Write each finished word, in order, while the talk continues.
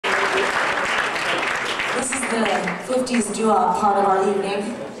the 50s doo-wop part of our evening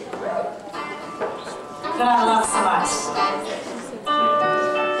that I love so much.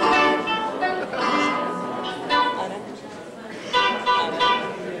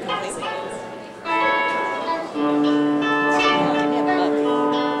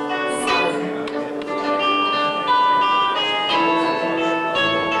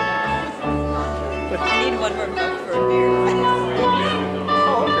 One more book for a beer.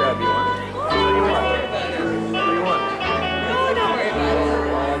 I'll grab you one. What do you want? What do you want? No, don't worry about it.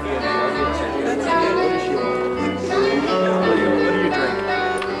 I'll get you. That's okay. What does she want? What do you drink?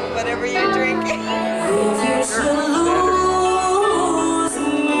 Whatever you drink. If you should lose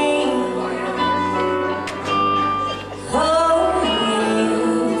me, oh,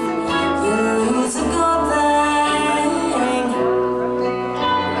 you lose a good thing.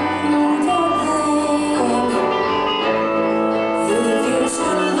 If you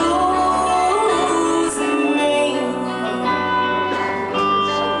should lose me,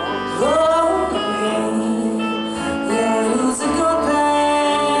 oh, you lose a good thing.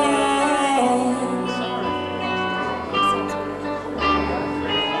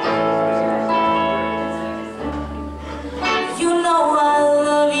 You know I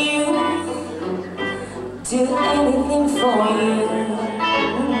love you, do anything for you.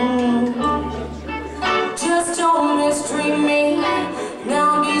 Just don't mistreat me,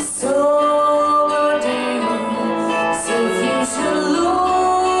 now be sober, dear. So if you should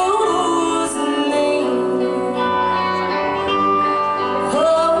lose me,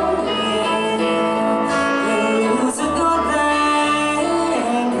 oh yeah, you lose a good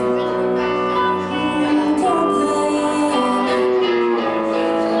thing. Good thing.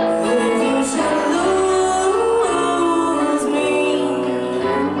 If you should lose me,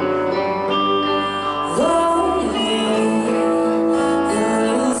 oh yeah,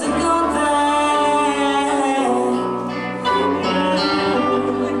 you lose a good thing.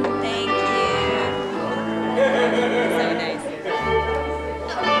 Thank you. So nice.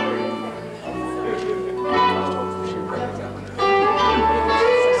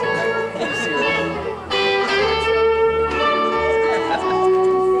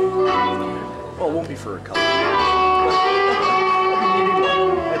 Well, it won't be for a couple of years, but I'll be needing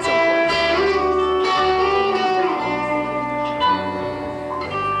one at some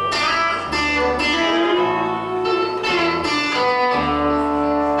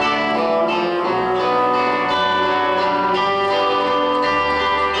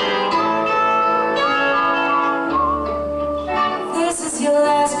This is your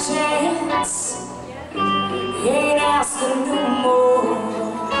last chance, you ain't asking no more.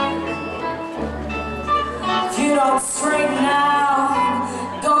 If you don't straighten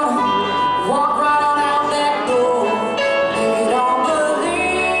out, gonna walk right on out that door. If you don't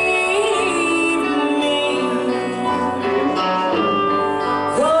believe me,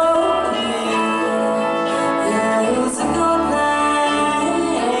 oh yeah, you lose a good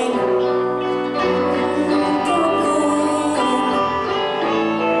thing. Good thing.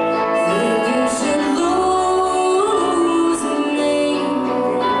 If you should lose me,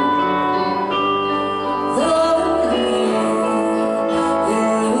 oh yeah,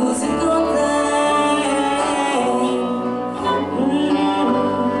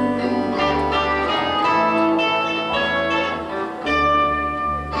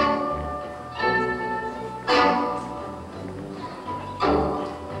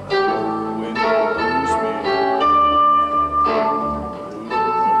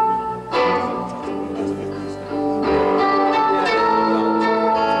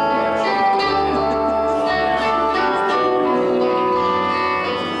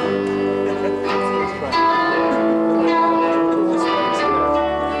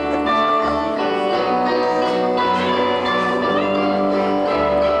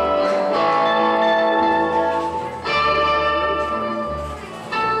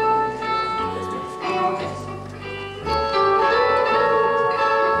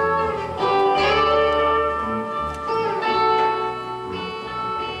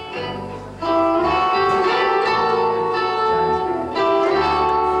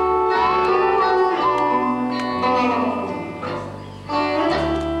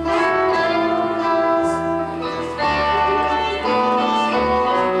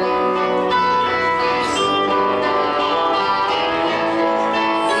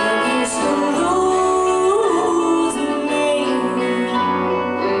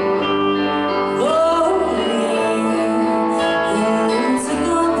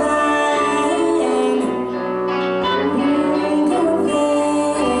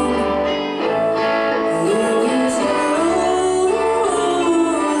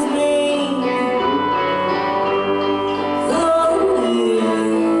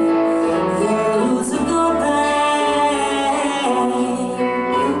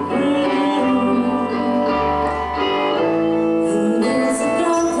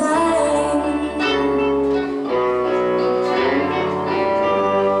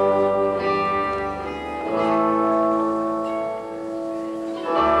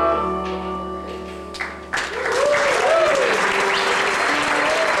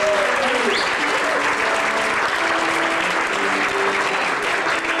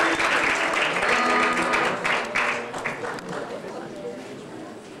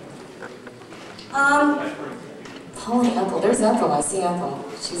 That's the Ethel.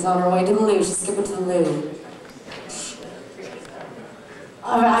 She's on her way to the loo. She's skipping to the loo.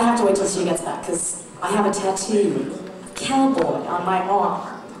 I have to wait till she gets back, because I have a tattoo, cowboy, on my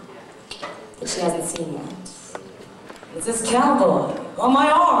arm that she hasn't seen yet. It says cowboy on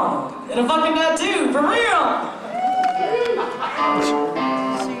my arm in a fucking tattoo, for real!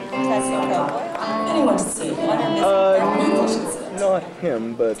 Anyone to see it? Not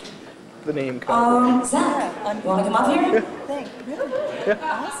him, but the name cowboy. Zach, you want to come up here? Yeah,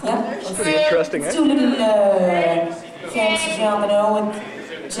 Yeah. it's pretty interesting, Let's eh? do a little fancy domino with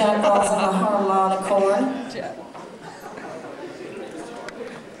Jack Balls on the harmonicon.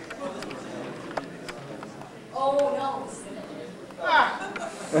 Oh no.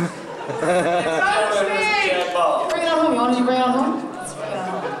 Bring it on home. You want to bring it on home? Let's bring it on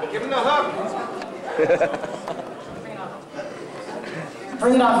home. Give him the hook.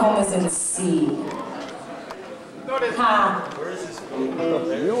 Bring it on home is in C. Ha.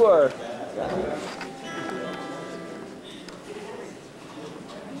 You are.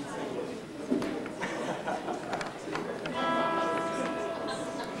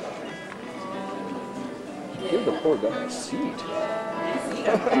 Give the poor guy a seat.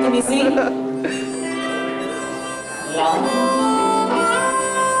 Give me a seat. Yeah.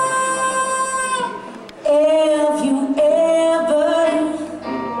 If you ever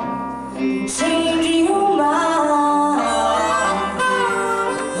change your mind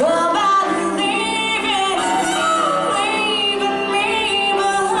about leaving me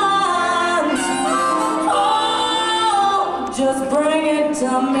behind, oh, just bring it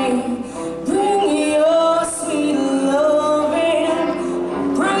to me. Bring your sweet loving.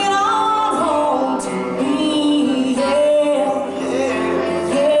 Bring it on home to me, yeah.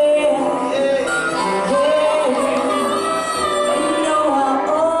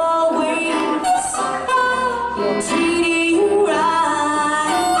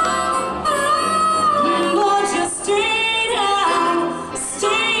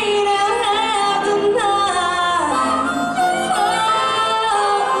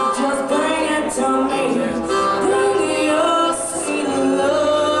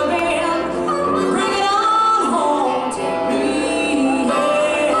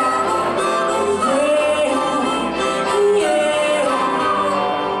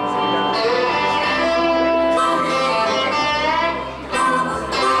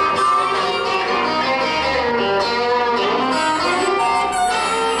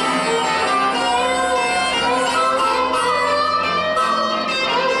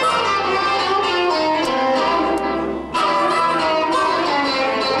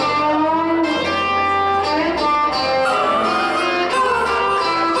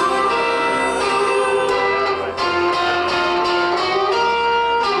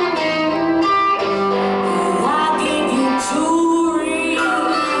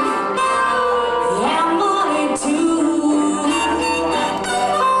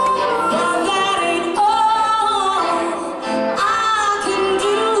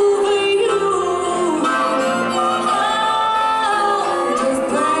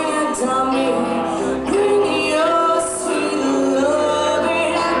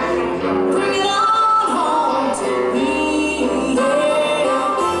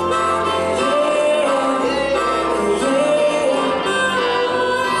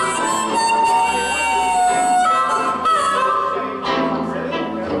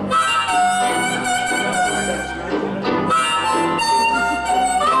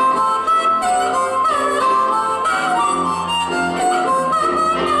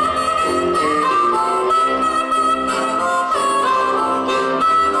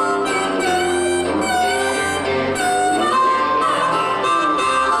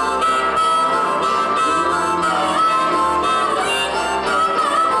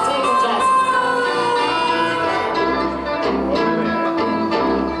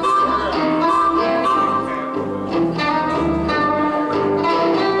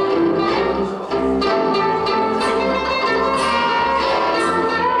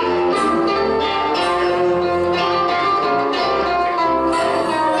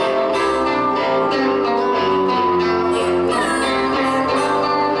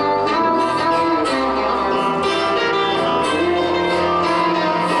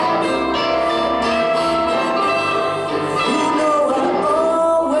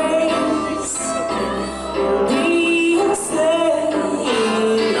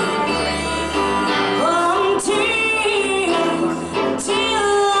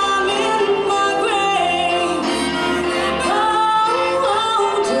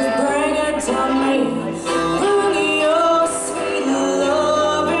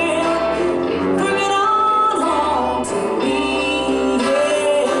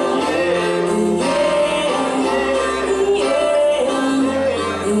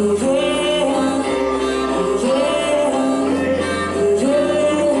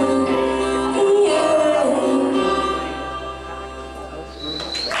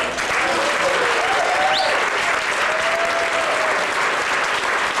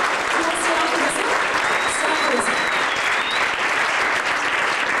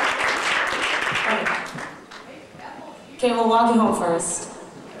 Okay, we'll walk you home first,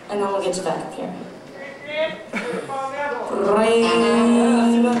 and then we'll get you back up here.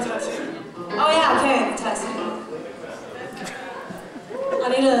 Rain. Oh yeah, okay, taxi.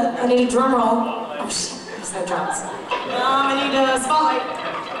 I need a drum roll. Oh shit, there's no drums. I need a spotlight.